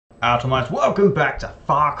Atomites, welcome back to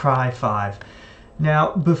Far Cry 5.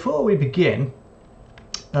 Now, before we begin,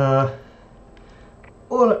 where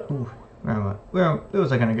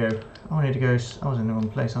was I going to go? I wanted to go, I was in the wrong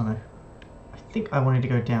place, aren't I? I think I wanted to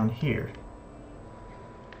go down here.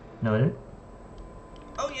 No, I didn't.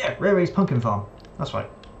 Oh yeah, Rary's Pumpkin Farm. That's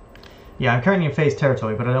right. Yeah, I'm currently in phase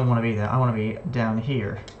territory, but I don't want to be there. I want to be down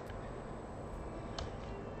here.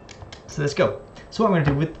 So let's go. So what I'm going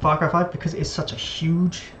to do with Far Cry 5, because it's such a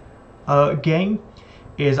huge game,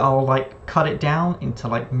 is I'll like cut it down into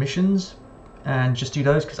like missions and just do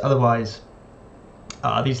those, because otherwise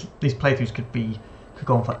these playthroughs could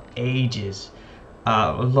go on for ages,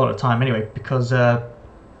 a lot of time anyway. Because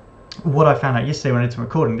what I found out yesterday when I did some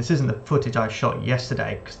recording, this isn't the footage I shot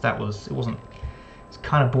yesterday, because it's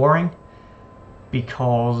kind of boring,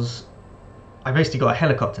 because I basically got a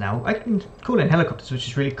helicopter now. I can call in helicopters, which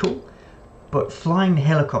is really cool, but flying the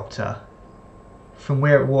helicopter from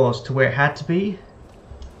where it was to where it had to be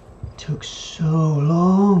took so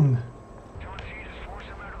long.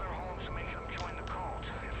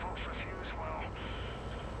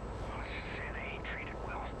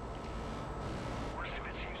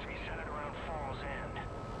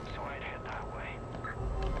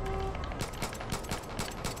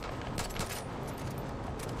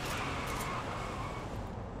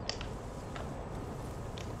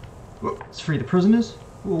 Whoa, let's free the prisoners.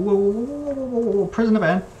 Whoa, whoa, whoa, whoa, whoa, whoa, whoa, prisoner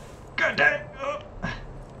van. God damn.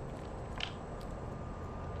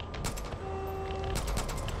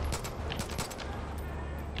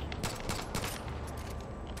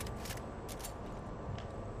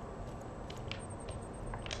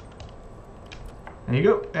 There you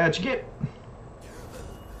go. How'd you get?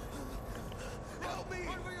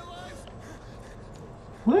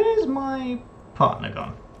 Where's my partner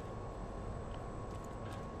gone?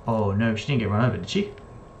 Oh no, she didn't get run over, did she?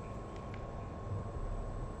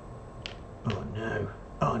 Oh no.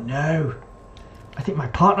 Oh no. I think my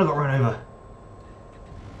partner got run over.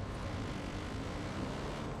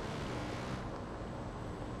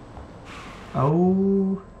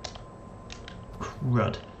 Oh.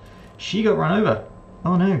 Crud. She got run over.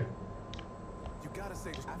 Oh no. You gotta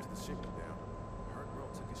say this after the ship went down. Her girl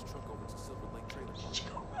took his truck over to Silver Lake Trailer Park. She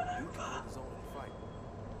got run over. His own fight.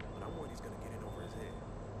 But I'm worried he's gonna get in over his head.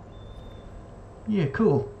 Yeah,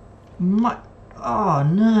 cool. Oh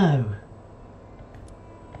no.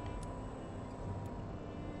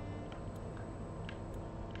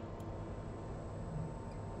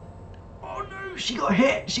 Oh no, she got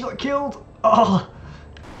hit. She got killed. Oh.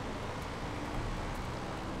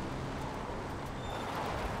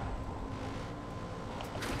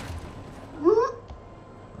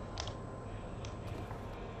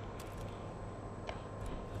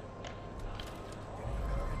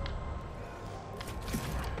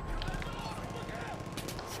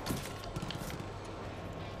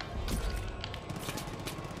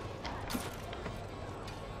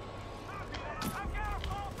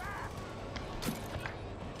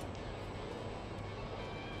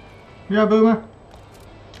 Yeah, Boomer.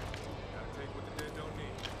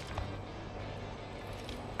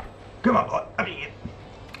 Come on, boy. I mean it.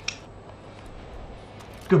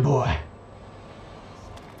 Good boy.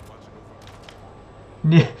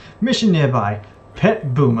 Mission nearby.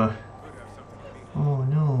 Pet Boomer. Oh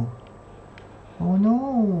no. Oh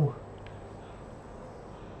no.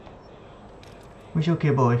 Where's your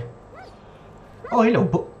kid, boy? Oh,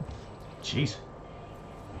 hello, jeez.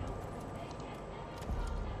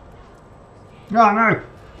 Oh no!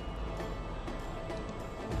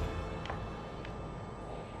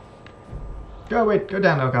 Go away, go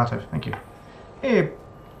down, Elgato. Thank you. Hey. That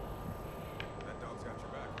dog's got your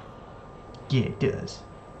back. Yeah, it does.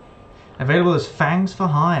 Available as fangs for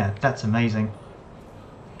hire. That's amazing.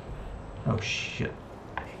 Oh shit.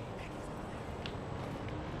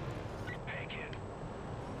 Hey kid.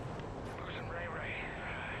 Losing Ray.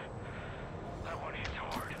 That one hits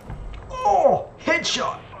hard. Oh!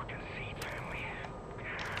 Headshot!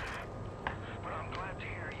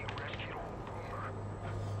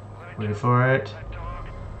 Wait for it. That dog,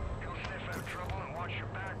 he'll sniff out trouble and watch your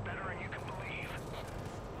back better than you can believe.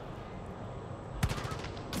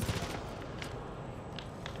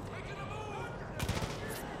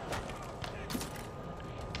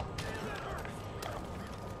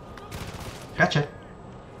 Gotcha.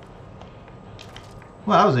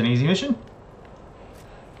 Well, that was an easy mission.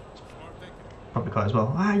 Probably quite as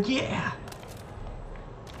well. Ah, yeah!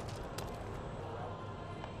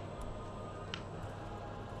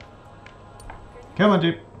 Come on,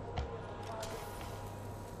 dude.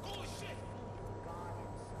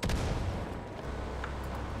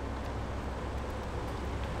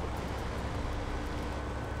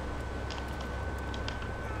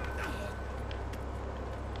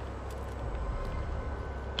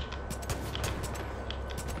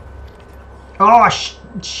 Oh,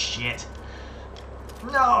 shit.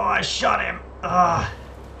 No, I shot him.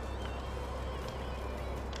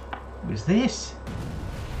 Who's this?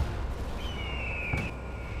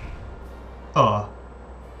 Oh.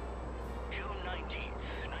 June 19th,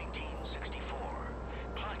 1964.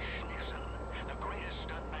 Clutch Nixon, the greatest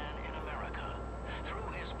stuntman in America,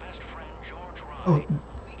 through his best friend George Rye, Oh.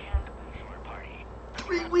 weekend bachelor party.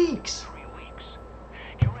 3 weeks. 3 weeks.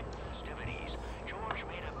 During the festivities, George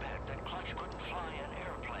made a bet that Clutch couldn't fly an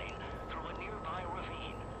airplane through a nearby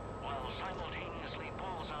ravine, while simultaneously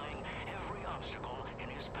bullseyeing every obstacle in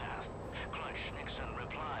his path. Clutch Nixon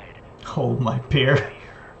replied, Hold my beer.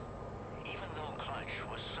 even though Clutch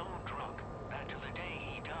was so drunk that to the day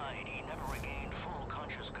he died, he never regained full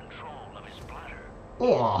conscious control of his bladder.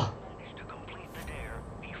 Oh. Managed to complete the dare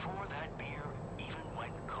before that beer even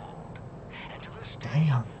went cold. And to this day,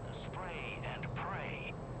 Damn. the spray and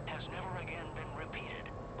pray has never again been repeated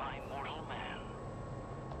by mortal man.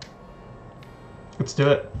 Let's do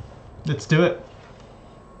it. Let's do it.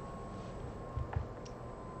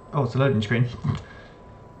 Oh, it's a loading screen.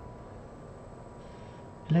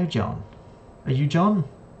 Hello, John. Are you John?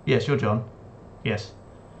 Yes, you're John. Yes.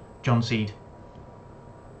 John Seed.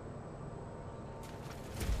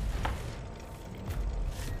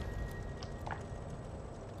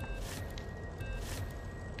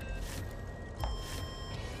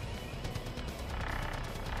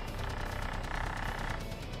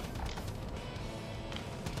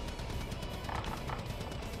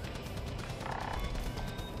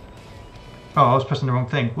 Oh, I was pressing the wrong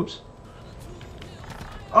thing. Whoops.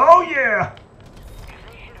 Oh, yeah! If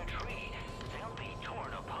they hit a tree, they'll be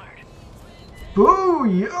torn apart. Boo!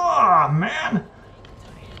 Yeah, man!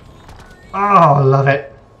 Oh, love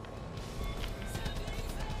it.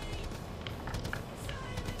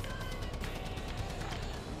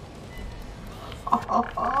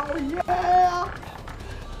 Oh, yeah!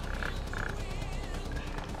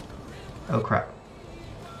 Oh, crap.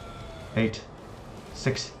 8,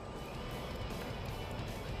 6.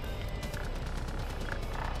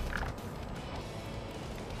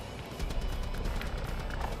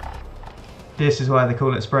 This is why they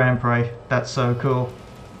call it spray and pray. That's so cool.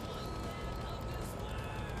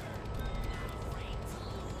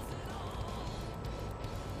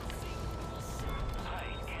 I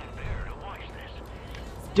can't bear to watch this.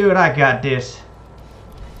 Dude, I got this.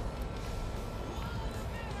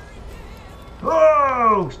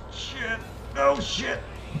 Oh, shit. Oh, shit.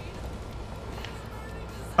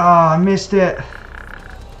 Oh, I missed it. The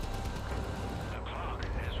clock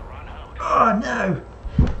has run out. Oh, no.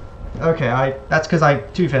 Okay, that's because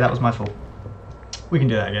to be fair, that was my fault. We can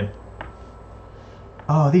do that again.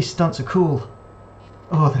 Oh, these stunts are cool.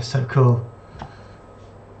 Oh, they're so cool.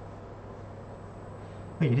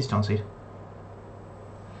 Wait, it is John Seed.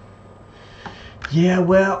 Yeah,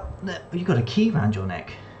 well, you got a key around your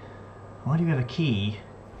neck. Why do you have a key?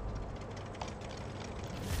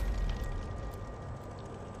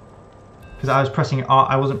 Because I was pressing R,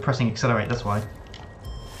 I wasn't pressing accelerate, that's why.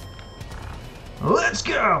 Let's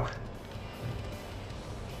go!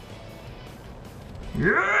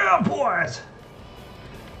 Yeah, boys!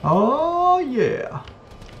 Oh, yeah.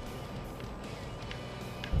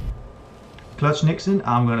 Clutch Nixon,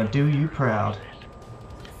 I'm gonna do you proud.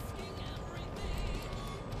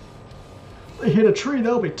 They hit a tree,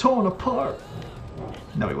 they'll be torn apart.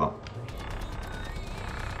 No, he won't.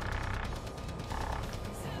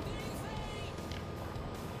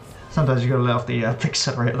 Sometimes you gotta let off the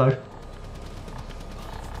accelerator though.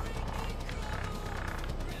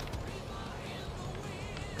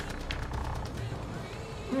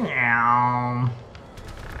 Meow.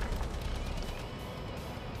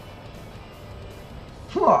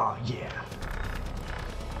 Oh, yeah.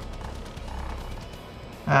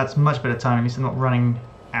 That's much better timing, at least I'm not running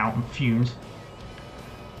out in fumes.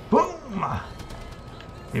 Boom!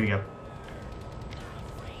 Here we go.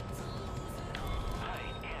 I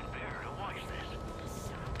can't bear to watch this.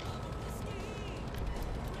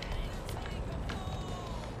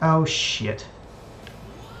 Oh, shit.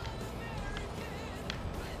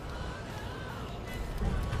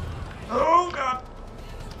 Oh, God!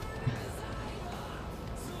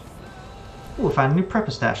 Ooh, I found a new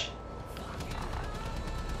prepper stash.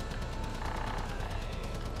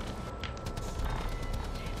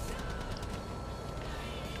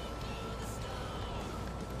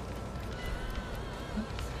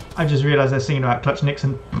 I just realised they're singing about Clutch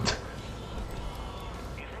Nixon. If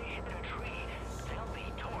they hit a tree, they'll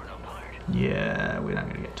be torn apart. Yeah, we're not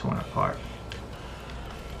going to get torn apart.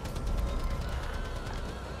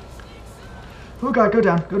 Oh God, go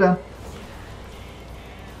down, go down.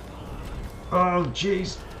 Oh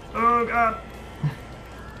jeez. Oh God.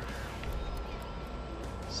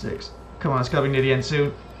 6. Come on, it's gotta be near the end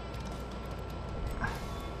soon.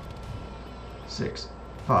 6,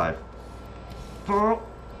 5, 4.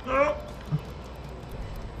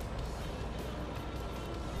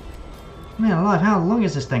 Man alive, how long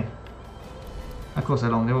is this thing? Of course they're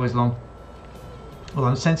long, they're always long. Well,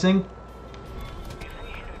 I'm sensing. If they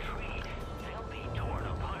hit a tree, they'll be torn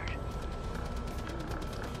apart.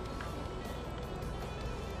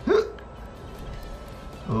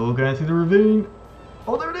 Oh, going through the ravine.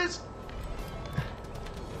 Oh, there it is.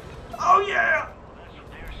 Oh, yeah.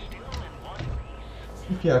 They're still in one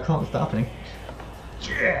piece. Yeah, I can't stop happening.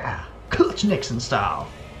 Yeah. Clutch Nixon style.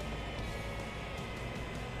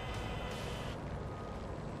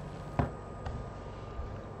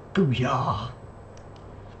 Booyah.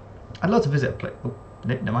 I'd love to visit a place. Oh,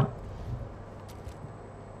 no, never mind.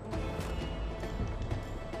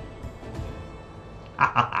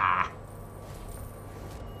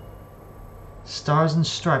 Stars and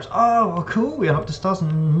stripes. Oh, cool. We unlocked the stars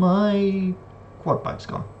and my quad bike's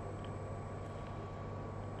gone.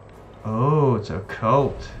 Oh, it's a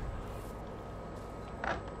cult.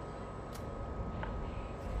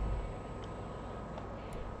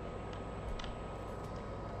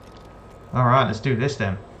 Alright, let's do this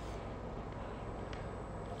then.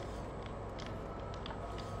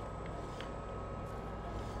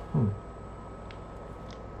 Ooh.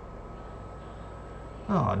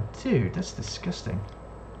 Oh, dude, that's disgusting.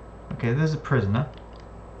 Okay, there's a prisoner.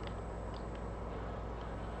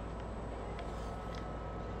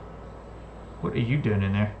 What are you doing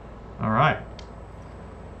in there? Alright.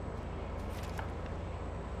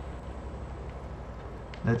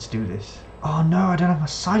 Let's do this. Oh no, I don't have my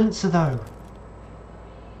silencer though.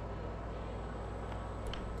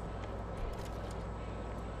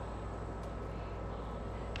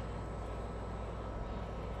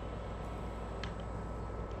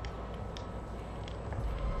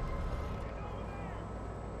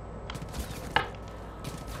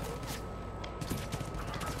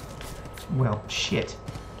 Well, shit.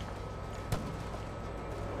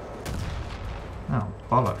 Oh,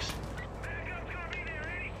 bollocks.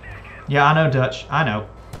 Yeah, I know, Dutch. I know.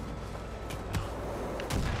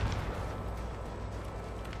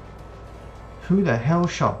 Who the hell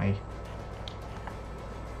shot me?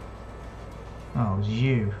 Oh, it was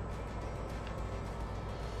you.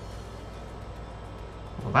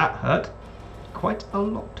 Well, that hurt. Quite a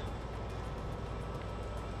lot.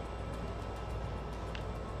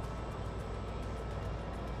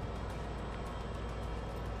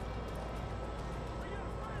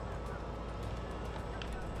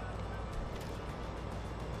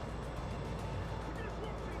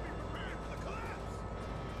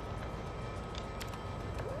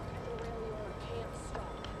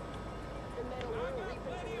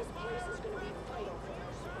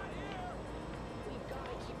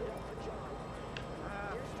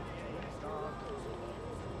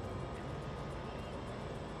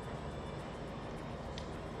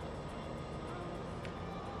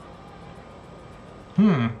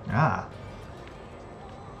 Ah.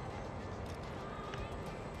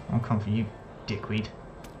 I'll come for you, dickweed.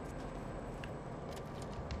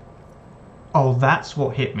 Oh, that's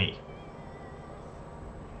what hit me.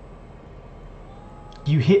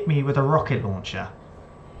 You hit me with a rocket launcher.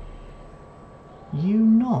 You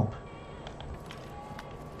knob.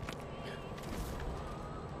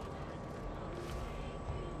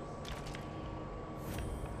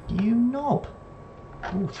 You knob.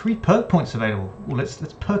 Ooh, 3 perk points available. Ooh, let's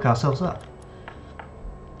perk ourselves up.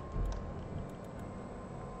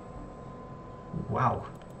 Wow.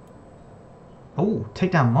 Oh,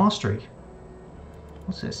 take down mastery.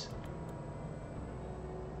 What's this?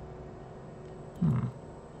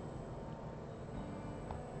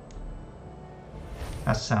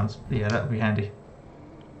 That sounds, yeah, that would be handy.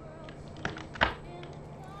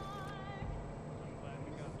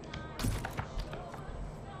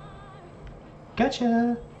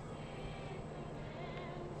 Gotcha!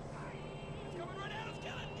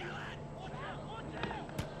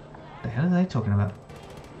 The hell are they talking about?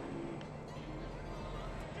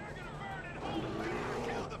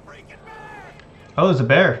 Oh, there's a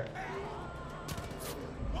bear.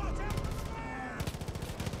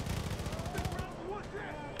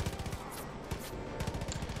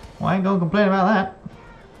 Well, I ain't gonna complain about that.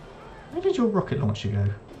 Where did your rocket launcher go?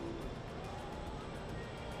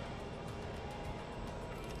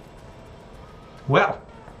 Well,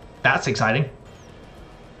 that's exciting.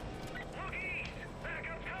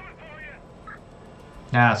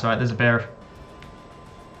 Nah, that's right, there's a bear.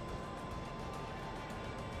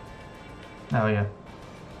 Oh yeah.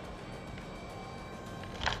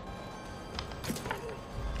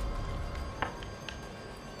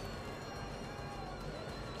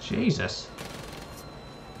 Jesus.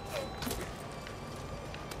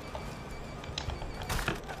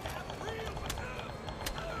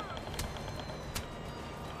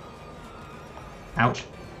 Ouch.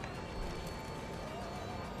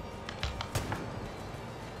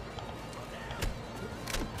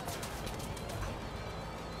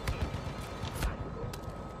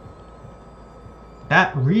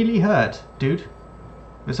 That really hurt, dude.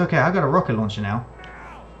 It's okay, I got a rocket launcher now.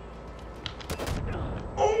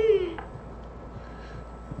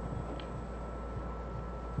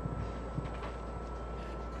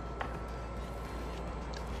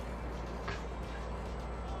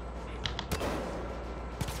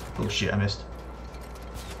 Oh shit, I missed.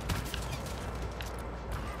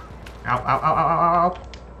 Ow, ow, ow, ow, ow, ow.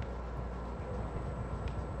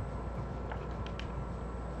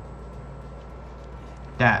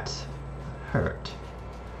 That hurt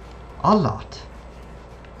a lot.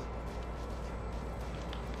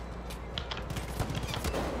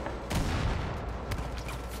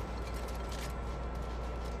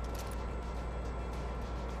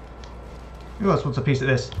 Who else wants a piece of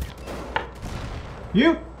this?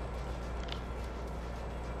 You!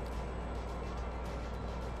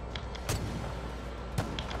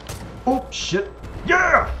 Oh shit!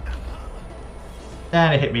 Yeah!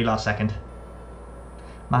 And it hit me last second.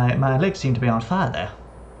 My legs seem to be on fire there.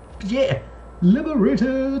 Yeah!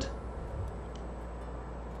 Liberated!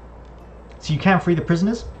 So you can free the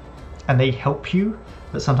prisoners, and they help you,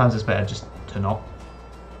 but sometimes it's better just to not.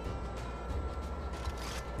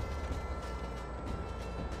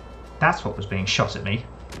 That's what was being shot at me.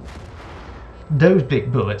 Those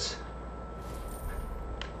big bullets.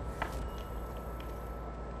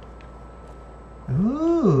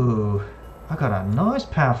 Ooh! I got a nice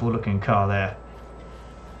powerful looking car there.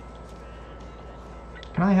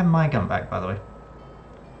 Can I have my gun back, by the way?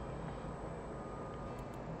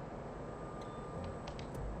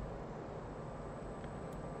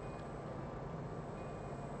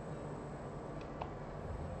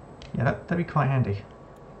 Yeah, that'd be quite handy.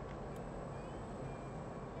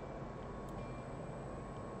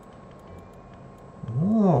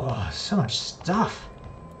 Oh, so much stuff.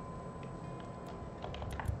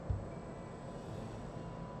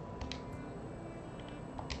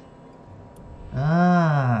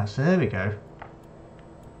 Ah, so there we go.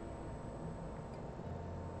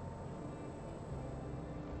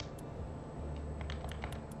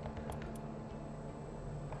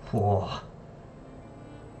 Whoa.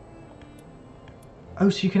 Oh,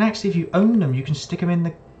 so you can actually, if you own them, you can stick them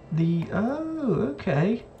in the. Oh,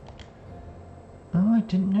 okay. Oh, I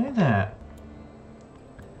didn't know that.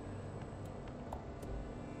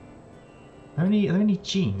 Are there any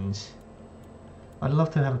jeans? I'd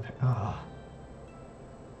love to have a. Oh.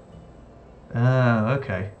 Oh,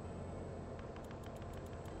 okay.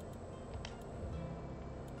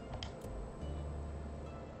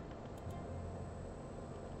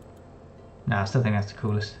 Nah, I still think that's the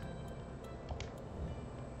coolest.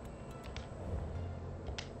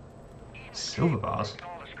 Silver bars.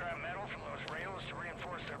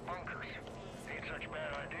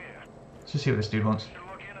 Let's just see what this dude wants.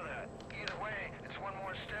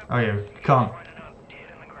 Oh yeah, can't.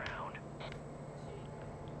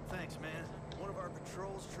 Thanks, man. One of our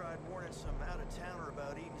patrols tried warning some out-of-towner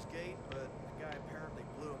about Eden's Gate, but the guy apparently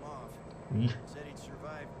blew him off. Said he'd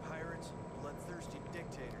survived pirates, bloodthirsty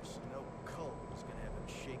dictators, and no cult was gonna have him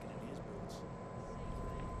shaking in his boots.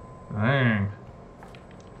 Dang.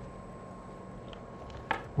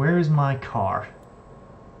 Where is my car?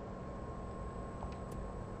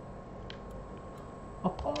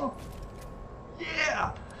 Oh,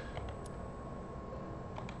 yeah!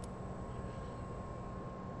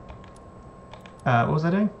 What was I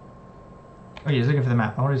doing? Oh, yeah, I was looking for the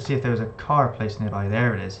map. I wanted to see if there was a car placed nearby.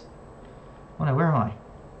 There it is. Oh no, where am I?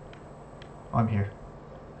 Oh, I'm here.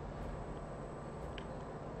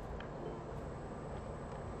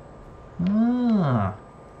 Ah.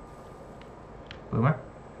 Boomer.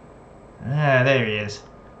 Ah, there he is.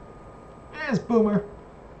 There's Boomer.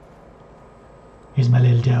 Here's my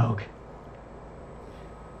little dog.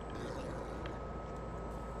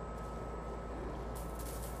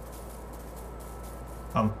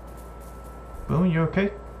 Boomer, you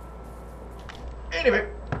okay? Anyway,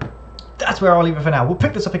 that's where I'll leave it for now. We'll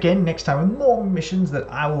pick this up again next time with more missions that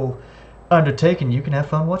I will undertake and you can have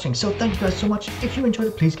fun watching. So thank you guys so much. If you enjoyed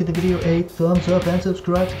it, please give the video a thumbs up and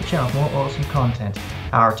subscribe to the channel for more awesome content.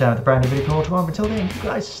 I'll return with a brand new video tomorrow. Until then, you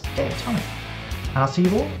guys stay atomic. And I'll see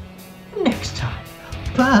you all next time.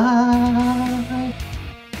 Bye!